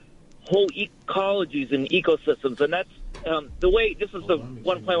 but whole ecologies and ecosystems. And that's the way, this is the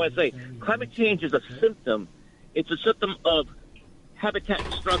one point I want to say, climate change is a symptom. It's a symptom of habitat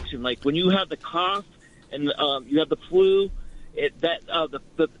destruction. Like when you have the cough and you have the flu,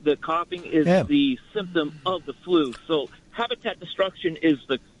 the coughing is the symptom of the flu. So habitat destruction is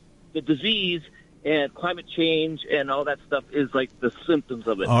the disease, and climate change and all that stuff is like the symptoms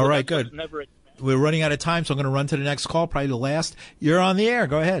of it. All right, good. We're running out of time, so I'm going to run to the next call, probably the last. You're on the air.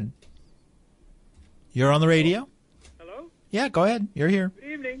 Go ahead. You're on the radio? Hello? Yeah, go ahead. You're here.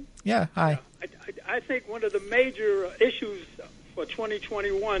 Good evening. Yeah, hi. I think one of the major issues for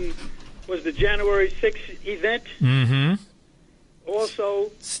 2021 was the January 6th event. Mm-hmm.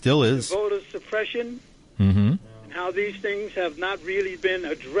 Also, still is the voter suppression, and how these things have not really been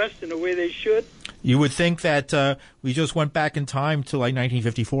addressed in the way they should. You would think that we just went back in time to like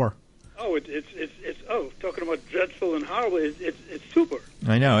 1954. Oh, it's talking about dreadful and horrible, it's super.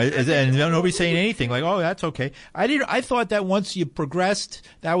 I know, and nobody's saying anything like, "Oh, that's okay." I thought that once you progressed,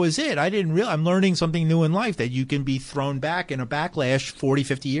 that was it. I didn't realize. I'm learning something new in life, that you can be thrown back in a backlash 40,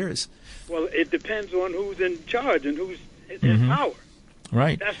 50 years. Well, it depends on who's in charge and who's in power.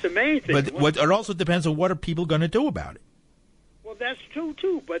 Right. That's the main thing. But it also depends on what are people going to do about it. Well, that's true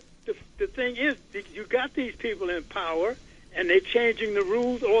too. But the thing is, you got these people in power, and they're changing the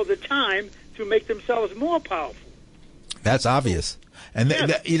rules all the time to make themselves more powerful. That's obvious. And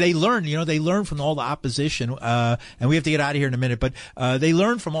they learn, they learn from all the opposition, and we have to get out of here in a minute, but they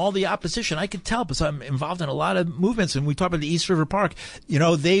learn from all the opposition. I can tell because I'm involved in a lot of movements, and we talk about the East River Park.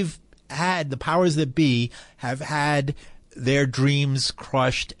 They've had, the powers that be have had their dreams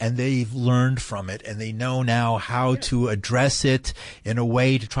crushed, and they've learned from it, and they know now how to address it in a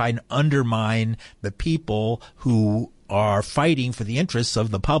way to try and undermine the people who are fighting for the interests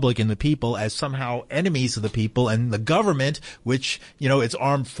of the public and the people as somehow enemies of the people, and the government, which, it's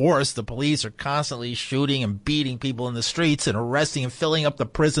armed force. The police are constantly shooting and beating people in the streets and arresting and filling up the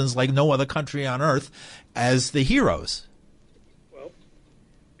prisons like no other country on earth, as the heroes. Well,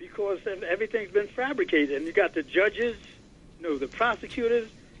 because everything's been fabricated, and you got the judges, the prosecutors,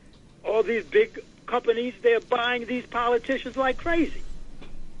 all these big companies, they're buying these politicians like crazy.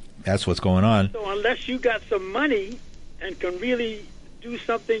 That's what's going on. So unless you got some money and can really do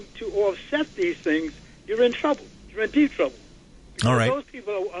something to offset these things, you're in trouble. You're in deep trouble. Because all right. Those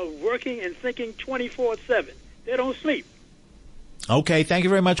people are working and thinking 24/7. They don't sleep. Okay, thank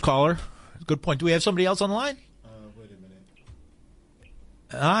you very much, caller. Good point. Do we have somebody else on the line? Wait a minute.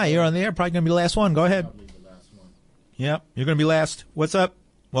 You're on the air. Probably going to be the last one. Go ahead. Probably the last one. Yep, you're going to be last. What's up?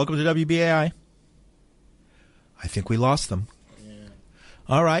 Welcome to WBAI. I think we lost them. Yeah.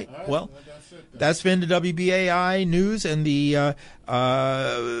 All right. Well, that's been the WBAI news, and the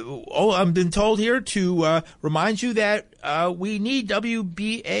I've been told here to remind you that we need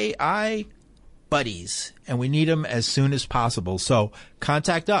WBAI buddies, and we need them as soon as possible. So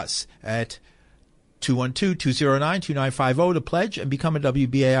contact us at 212-209-2950 to pledge and become a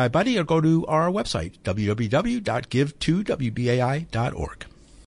WBAI buddy, or go to our website, www.give2wbai.org.